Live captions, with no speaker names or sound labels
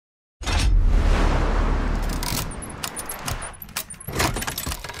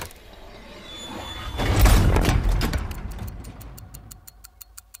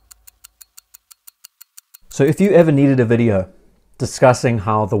So if you ever needed a video discussing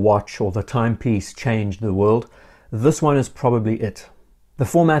how the watch or the timepiece changed the world, this one is probably it. The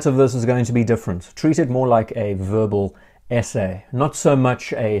format of this is going to be different. Treat it more like a verbal essay, not so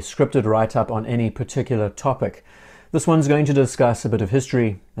much a scripted write-up on any particular topic. This one's going to discuss a bit of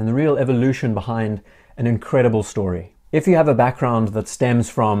history and the real evolution behind an incredible story. If you have a background that stems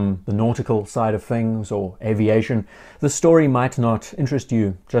from the nautical side of things or aviation, the story might not interest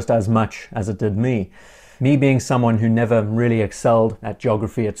you just as much as it did me. Me being someone who never really excelled at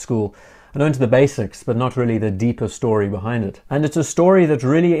geography at school, I know into the basics, but not really the deeper story behind it. And it's a story that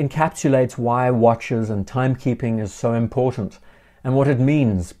really encapsulates why watches and timekeeping is so important, and what it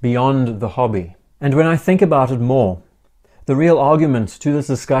means beyond the hobby. And when I think about it more, the real argument to this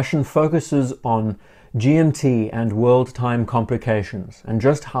discussion focuses on GMT and world time complications, and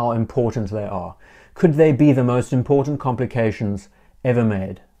just how important they are. Could they be the most important complications ever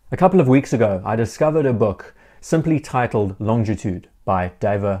made? A couple of weeks ago, I discovered a book simply titled Longitude by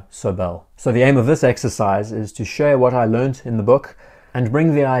Dava Sobel. So the aim of this exercise is to share what I learned in the book and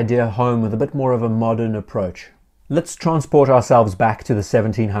bring the idea home with a bit more of a modern approach. Let's transport ourselves back to the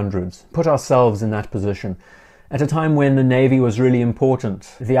 1700s, put ourselves in that position. At a time when the Navy was really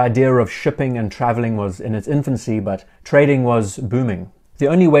important, the idea of shipping and traveling was in its infancy, but trading was booming. The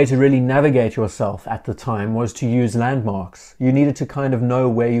only way to really navigate yourself at the time was to use landmarks. You needed to kind of know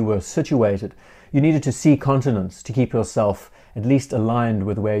where you were situated. You needed to see continents to keep yourself at least aligned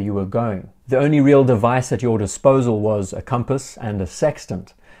with where you were going. The only real device at your disposal was a compass and a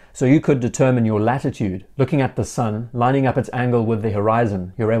sextant. So you could determine your latitude. Looking at the sun, lining up its angle with the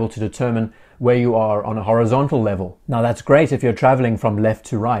horizon, you're able to determine where you are on a horizontal level. Now that's great if you're traveling from left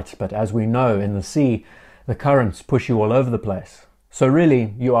to right, but as we know in the sea, the currents push you all over the place. So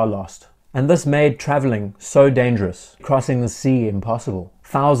really, you are lost. And this made traveling so dangerous, crossing the sea impossible.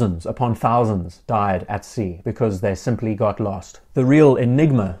 Thousands upon thousands died at sea because they simply got lost. The real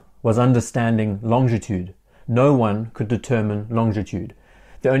enigma was understanding longitude. No one could determine longitude.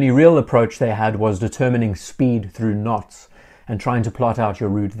 The only real approach they had was determining speed through knots and trying to plot out your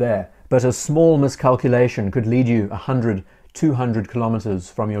route there. But a small miscalculation could lead you 100, 200 kilometers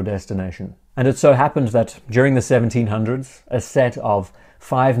from your destination. And it so happened that during the 1700s, a set of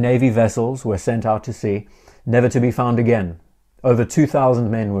 5 Navy vessels were sent out to sea, never to be found again. Over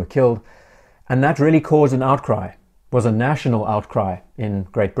 2,000 men were killed, and that really caused an outcry, was a national outcry in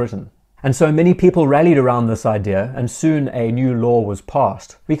Great Britain. And so many people rallied around this idea, and soon a new law was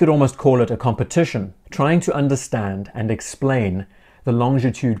passed. We could almost call it a competition, trying to understand and explain the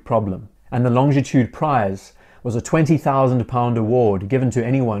longitude problem. And the longitude prize was a £20,000 award given to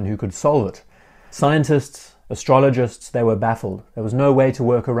anyone who could solve it. Scientists, astrologists, they were baffled. There was no way to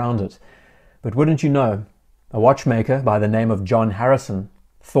work around it. But wouldn't you know, a watchmaker by the name of John Harrison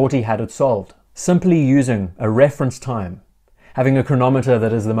thought he had it solved. Simply using a reference time, having a chronometer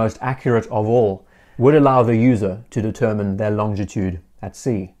that is the most accurate of all, would allow the user to determine their longitude at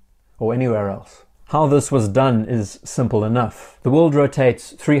sea or anywhere else. How this was done is simple enough. The world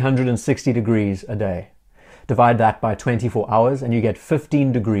rotates 360 degrees a day. Divide that by 24 hours and you get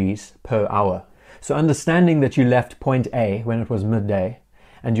 15 degrees per hour. So understanding that you left point A when it was midday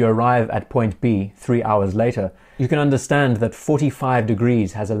and you arrive at point B 3 hours later, you can understand that 45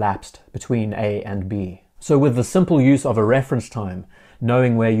 degrees has elapsed between A and B. So with the simple use of a reference time,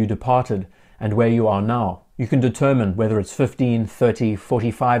 knowing where you departed and where you are now, you can determine whether it's 15, 30,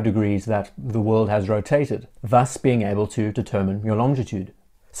 45 degrees that the world has rotated, thus being able to determine your longitude.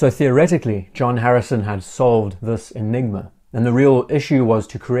 So theoretically, John Harrison had solved this enigma, and the real issue was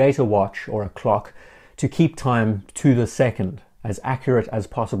to create a watch or a clock to keep time to the second, as accurate as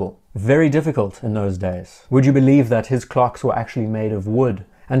possible. Very difficult in those days. Would you believe that his clocks were actually made of wood?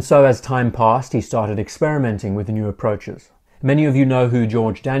 And so as time passed, he started experimenting with new approaches. Many of you know who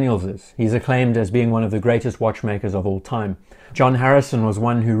George Daniels is. He's acclaimed as being one of the greatest watchmakers of all time. John Harrison was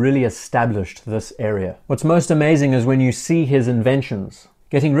one who really established this area. What's most amazing is when you see his inventions,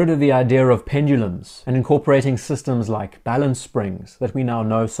 getting rid of the idea of pendulums and incorporating systems like balance springs that we now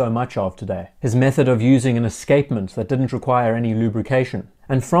know so much of today. His method of using an escapement that didn't require any lubrication.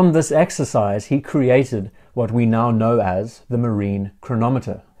 And from this exercise, he created what we now know as the Marine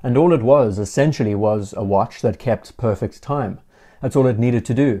Chronometer. And all it was, essentially, was a watch that kept perfect time. That's all it needed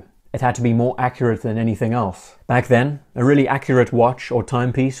to do. It had to be more accurate than anything else. Back then, a really accurate watch or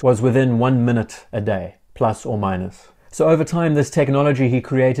timepiece was within 1 minute a day, plus or minus. So over time, this technology he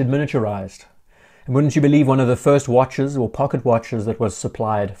created miniaturized. And wouldn't you believe one of the first watches or pocket watches that was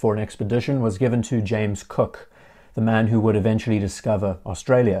supplied for an expedition was given to James Cook, the man who would eventually discover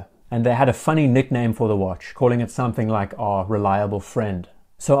Australia. And they had a funny nickname for the watch, calling it something like our reliable friend.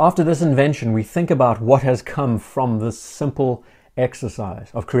 So after this invention, we think about what has come from this simple exercise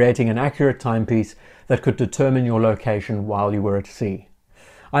of creating an accurate timepiece that could determine your location while you were at sea.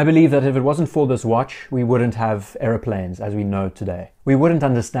 I believe that if it wasn't for this watch, we wouldn't have aeroplanes as we know today. We wouldn't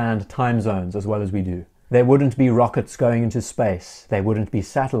understand time zones as well as we do. There wouldn't be rockets going into space. There wouldn't be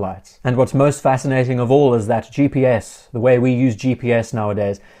satellites. And what's most fascinating of all is that GPS, the way we use GPS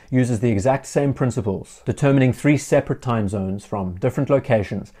nowadays, uses the exact same principles, determining 3 separate time zones from different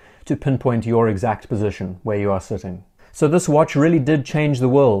locations to pinpoint your exact position where you are sitting. So this watch really did change the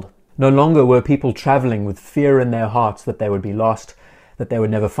world. No longer were people traveling with fear in their hearts that they would be lost, that they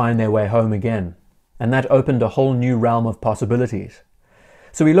would never find their way home again. And that opened a whole new realm of possibilities.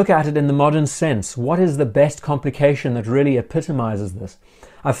 So we look at it in the modern sense. What is the best complication that really epitomizes this?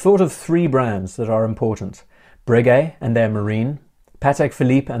 I've thought of 3 brands that are important. Breguet and their Marine, Patek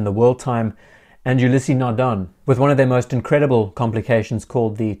Philippe and the World Time, and Ulysse Nardin, with one of their most incredible complications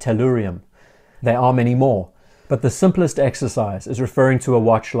called the tellurium. There are many more, but the simplest exercise is referring to a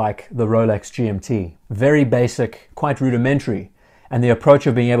watch like the Rolex GMT. Very basic, quite rudimentary, and the approach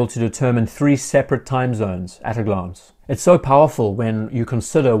of being able to determine 3 separate time zones at a glance. It's so powerful when you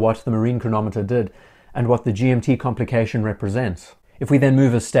consider what the Marine Chronometer did and what the GMT complication represents. If we then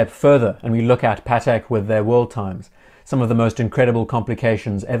move a step further and we look at Patek with their World Times, some of the most incredible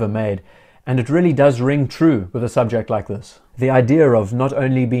complications ever made, and it really does ring true with a subject like this. The idea of not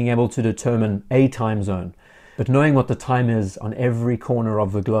only being able to determine a time zone, but knowing what the time is on every corner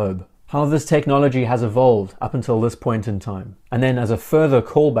of the globe. How this technology has evolved up until this point in time. And then as a further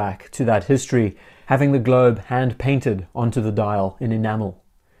callback to that history, having the globe hand-painted onto the dial in enamel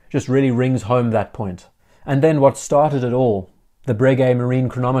just really rings home that point. And then what started it all, the Breguet Marine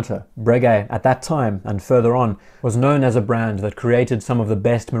Chronometer. Breguet, at that time and further on, was known as a brand that created some of the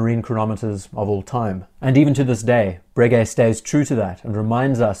best marine chronometers of all time. And even to this day, Breguet stays true to that and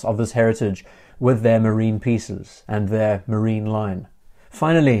reminds us of this heritage with their marine pieces and their marine line.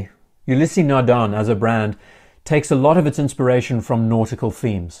 Finally, Ulysse Nardin as a brand takes a lot of its inspiration from nautical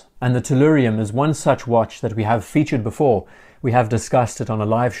themes, and the tellurium is one such watch that we have featured before. We have discussed it on a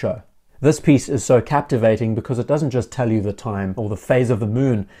live show. This piece is so captivating because it doesn't just tell you the time or the phase of the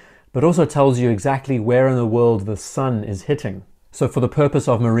moon, but also tells you exactly where in the world the sun is hitting. So for the purpose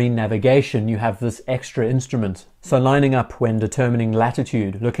of marine navigation, you have this extra instrument. So lining up when determining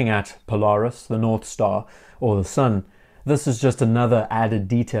latitude, looking at Polaris, the North Star, or the sun, this is just another added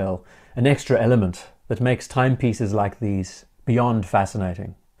detail, an extra element that makes timepieces like these beyond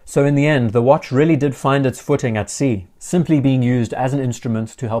fascinating. So in the end, the watch really did find its footing at sea, simply being used as an instrument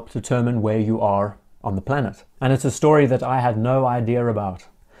to help determine where you are on the planet. And it's a story that I had no idea about.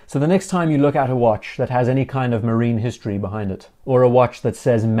 So the next time you look at a watch that has any kind of marine history behind it, or a watch that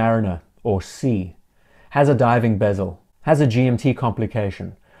says Mariner or Sea, has a diving bezel, has a GMT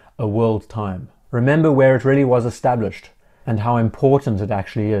complication, a world time, remember where it really was established and how important it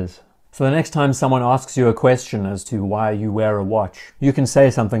actually is. So the next time someone asks you a question as to why you wear a watch, you can say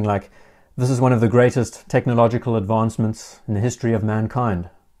something like, "This is one of the greatest technological advancements in the history of mankind.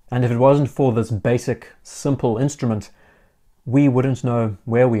 And if it wasn't for this basic, simple instrument, we wouldn't know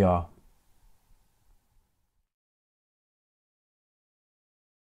where we are."